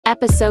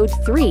Episode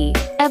 3,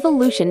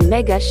 Evolution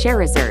Mega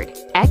Charizard,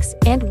 X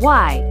and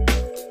Y.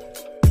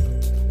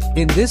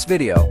 In this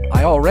video,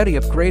 I already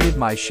upgraded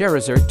my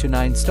Charizard to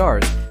 9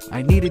 stars.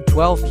 I needed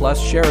 12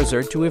 plus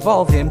Charizard to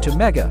evolve him to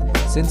Mega,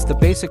 since the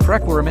basic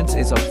requirements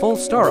is a full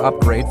star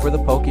upgrade for the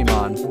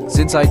Pokemon.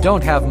 Since I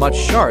don't have much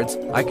shards,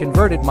 I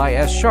converted my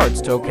S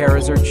shards to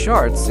Charizard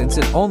shards since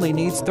it only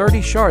needs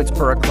 30 shards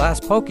per a class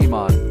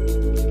Pokemon.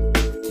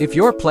 If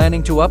you're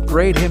planning to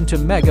upgrade him to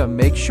Mega,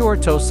 make sure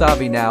to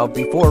Savi now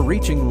before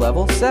reaching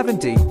level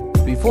 70.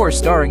 Before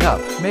starting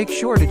up, make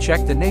sure to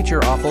check the nature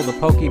of all the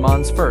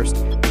Pokemons first.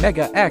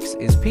 Mega X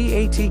is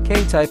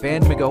PATK type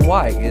and Mega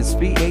Y is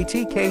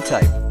BATK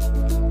type.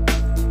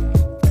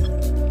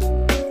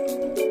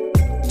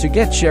 To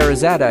get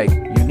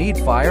Charizardite, you need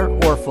Fire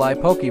or Fly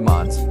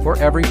Pokemons. For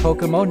every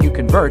Pokemon you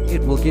convert,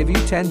 it will give you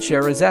 10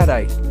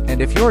 Charizardite.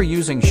 And if you're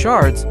using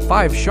shards,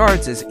 5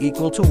 shards is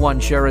equal to 1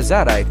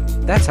 Charizardite.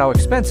 That's how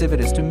expensive it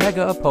is to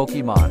Mega a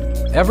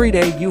Pokemon. Every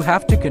day you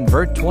have to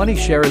convert 20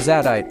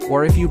 Charizardite,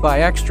 or if you buy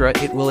extra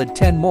it will add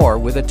 10 more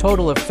with a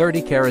total of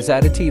 30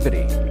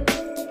 Charizarditivity.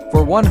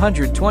 For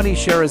 120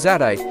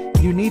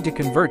 Charizardite, you need to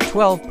convert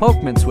 12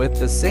 Pokemons with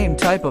the same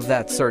type of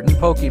that certain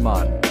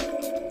Pokemon.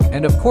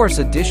 And of course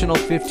additional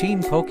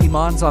 15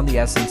 Pokemons on the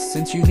Essence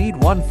since you need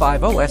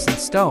 150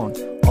 Essence Stone,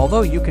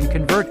 although you can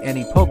convert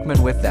any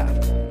Pokemon with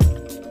that.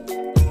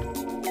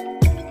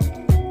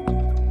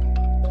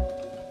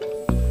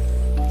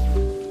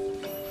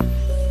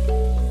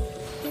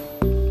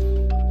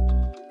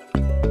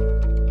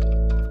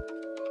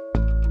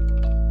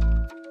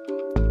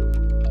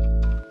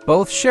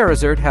 Both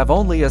Charizard have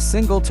only a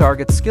single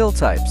target skill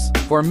types.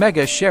 For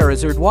Mega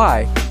Charizard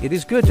Y, it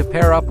is good to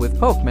pair up with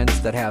Pokemons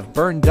that have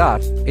Burn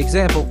Dot.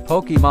 Example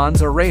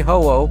Pokemons are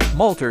Ho-Oh,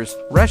 Moltres,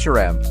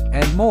 Reshiram,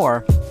 and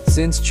more.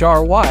 Since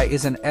Char Y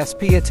is an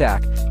SP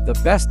attack, the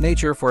best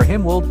nature for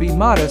him will be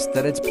Modest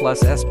that it's plus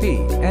SP,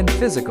 and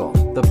Physical.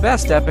 The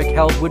best epic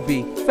held would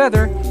be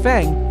Feather,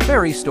 Fang,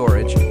 Fairy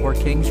Storage, or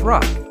King's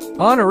Rock.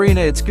 On Arena,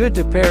 it's good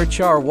to pair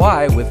Char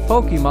Y with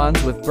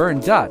Pokemons with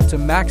Burn Dot to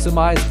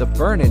maximize the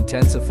Burn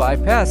Intensify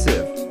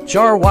passive.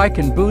 Char Y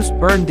can boost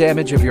burn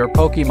damage of your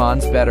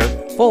Pokemons better.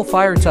 Full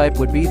Fire type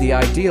would be the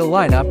ideal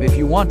lineup if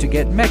you want to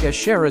get Mega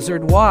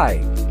Charizard Y.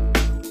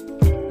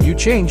 You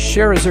change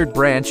Charizard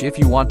branch if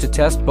you want to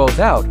test both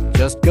out.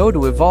 Just go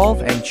to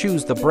Evolve and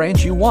choose the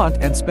branch you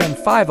want and spend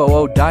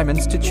 500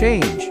 diamonds to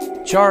change.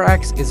 Char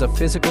X is a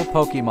physical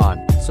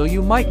Pokemon, so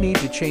you might need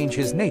to change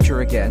his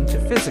nature again to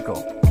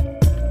physical.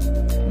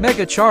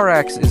 Mega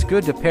Charax is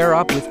good to pair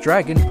up with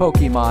Dragon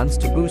Pokemons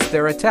to boost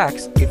their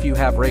attacks. If you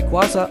have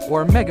Rayquaza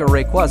or Mega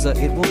Rayquaza,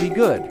 it will be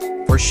good.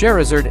 For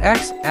Charizard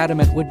X,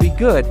 Adamant would be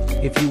good.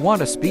 If you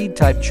want a speed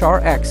type Char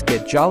X,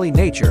 get Jolly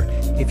Nature.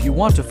 If you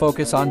want to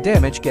focus on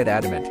damage, get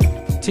Adamant.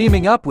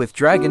 Teaming up with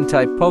Dragon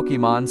type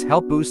Pokemons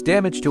help boost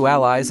damage to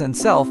allies and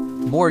self,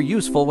 more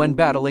useful when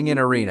battling in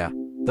Arena.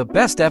 The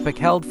best epic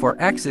held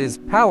for X is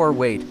Power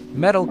Weight,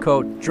 Metal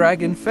Coat,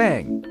 Dragon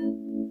Fang.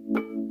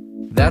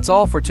 That's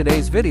all for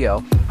today's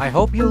video. I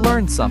hope you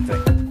learned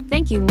something.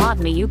 Thank you Mod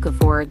Mayuka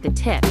for the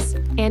tips,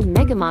 and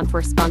Megamon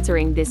for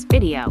sponsoring this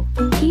video.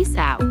 Peace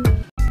out.